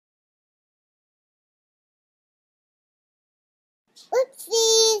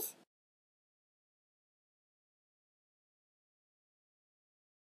Oopsies!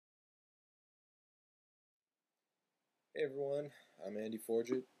 Hey everyone, I'm Andy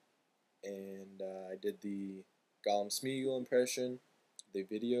Forget, and I did the Gollum Smeagol impression, the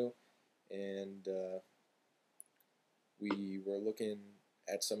video, and we were looking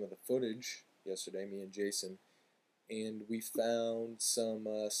at some of the footage yesterday, me and Jason, and we found some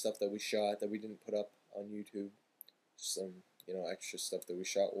stuff that we shot that we didn't put up on YouTube, just some, extra stuff that we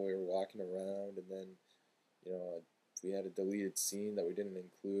shot while we were walking around, and then, we had a deleted scene that we didn't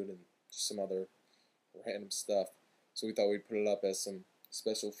include, and just some other random stuff. So we thought we'd put it up as some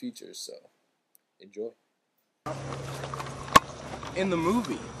special features, so enjoy. In the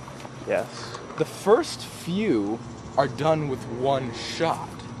movie, Yes. the first few are done with one shot.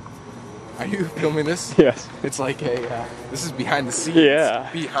 Are you filming this? Yes. It's like this is behind the scenes. Yeah.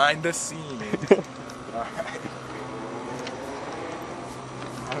 Behind the scenes. Alright.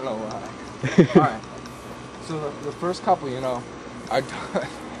 I don't know why. Alright. So the first couple, are done.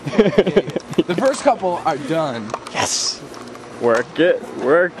 The first couple are done. Yes. Work it.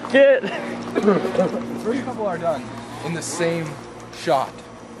 Work it. The first couple are done in the same shot.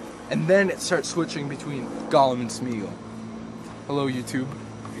 And then it starts switching between Gollum and Sméagol. Hello, YouTube.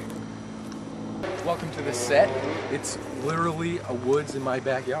 Welcome to the set. It's literally a woods in my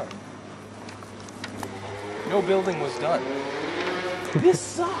backyard. No building was done. This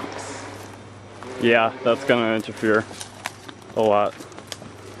sucks. Yeah, that's gonna interfere a lot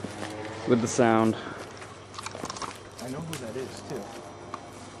with the sound. I know who that is too.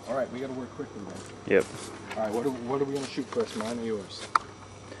 All right, we gotta work quickly then. Yep. All right, what are we gonna shoot first? Mine or yours?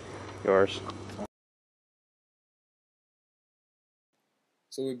 Yours.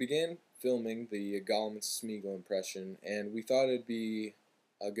 So we began filming the Gollum and Smeagol impression, and we thought it'd be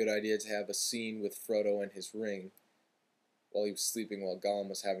a good idea to have a scene with Frodo and his ring while he was sleeping, while Gollum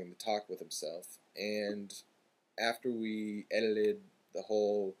was having the talk with himself. And after we edited the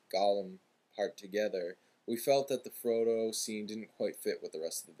whole Gollum part together, we felt that the Frodo scene didn't quite fit with the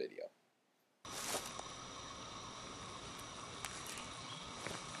rest of the video.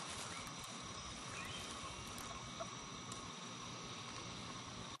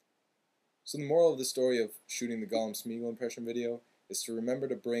 So the moral of the story of shooting the Gollum Smeagol impression video is to remember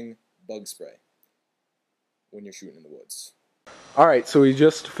to bring bug spray when you're shooting in the woods. Alright, so we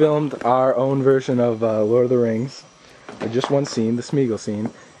just filmed our own version of Lord of the Rings. Just one scene, the Sméagol scene.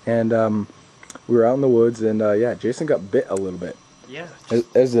 And we were out in the woods, and yeah, Jason got bit a little bit. Yeah.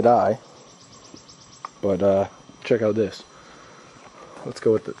 As did I. But check out this. Let's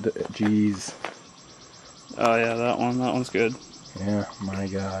go with the geez. Oh yeah, that one's good. Yeah, my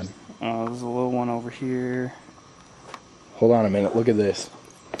God. There's a little one over here. Hold on a minute, look at this.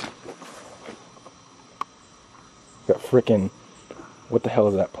 Got frickin', what the hell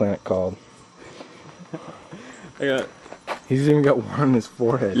is that planet called? He's even got one on his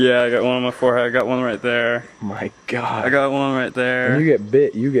forehead. Yeah, I got one on my forehead. I got one right there. My God. I got one right there. When you get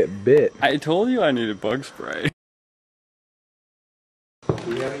bit, you get bit. I told you I needed bug spray. Do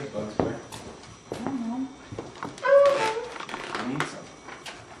we have any